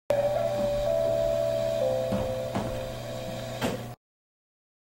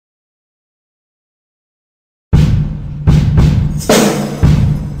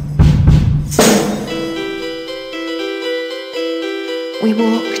We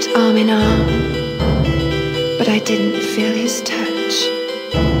walked arm in arm, but I didn't feel his touch.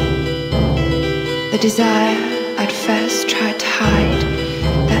 The desire I'd first tried to hide,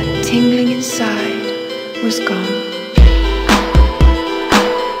 that tingling inside, was gone.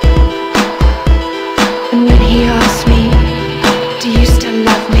 And when he asked me, "Do you still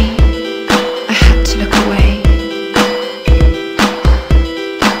love me?" I had to look away.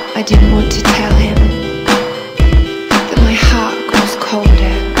 I didn't want to tell him that my heart grows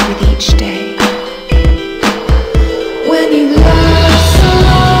colder with each day. When you love so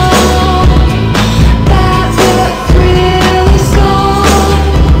long that the thrill is gone,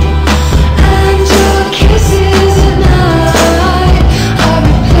 and your kisses at night are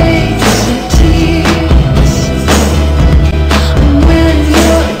replaced with tears, and when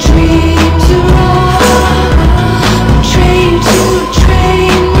your dreams are on a train to a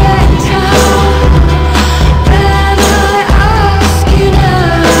train wreck town, then I ask you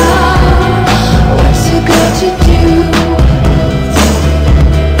now, what's it got to do?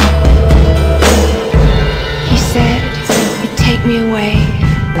 He said he'd take me away,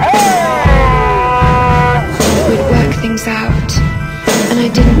 we'd work things out, and I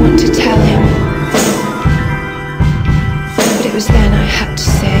didn't want to tell him, but it was then I had to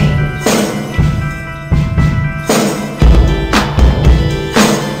say.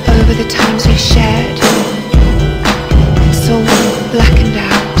 Over the times we shared, it's all blackened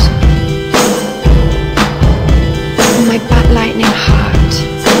out, and my bat lightning heart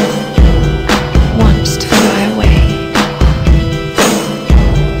wants to fly away.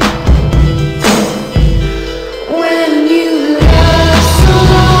 When you love so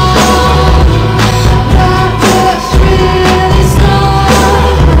long that the thrill is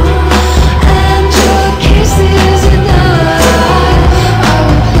gone, and your kisses at night are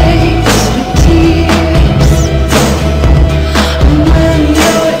replaced with tears, and when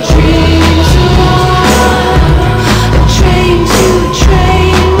your dreams are on a train to a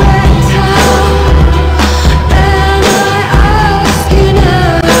train wreck town, then I ask you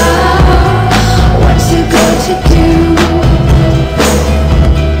now, what's it got to do?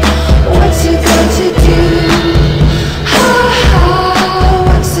 What's it got to do? Ha ha,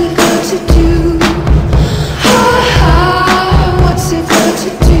 what's it got to do? Ha ha, what's it got to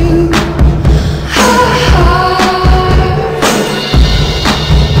do? Ha ha,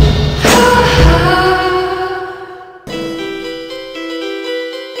 ha ha.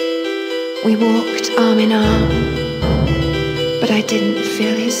 We walked arm in arm, but I didn't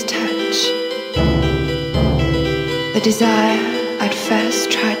feel his touch. The desire I'd first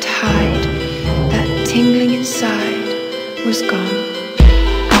tried to hide, that tingling inside, was gone.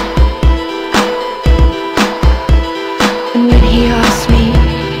 And when he asked me,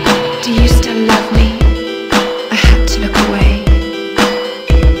 "Do you still love me?" I had to look away.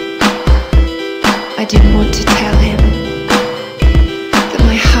 I didn't want to tell him that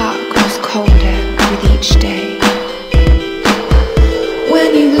my heart grows colder with each day. When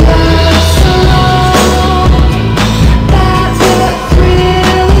you love so long that the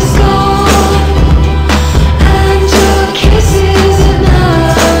thrill is gone, and your kisses at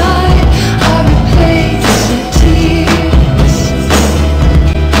night are replaced with tears,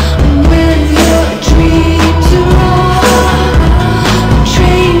 and when your dreams are on a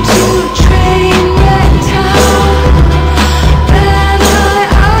train to a train wreck town, then I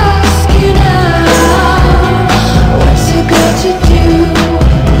ask you now, what's it got to do?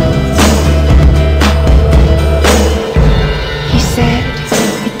 He said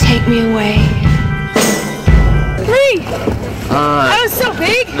he'd take me away. 3! That was so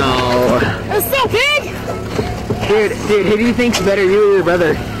big! No. That was so big! Dude, who do you think's better, you or your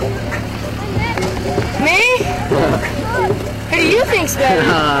brother? Me? Who do you think's better?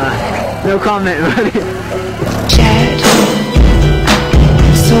 No comment, buddy. Shared,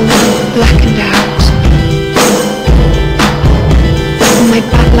 soul blackened out, and my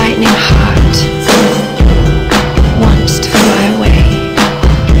bat lightning heart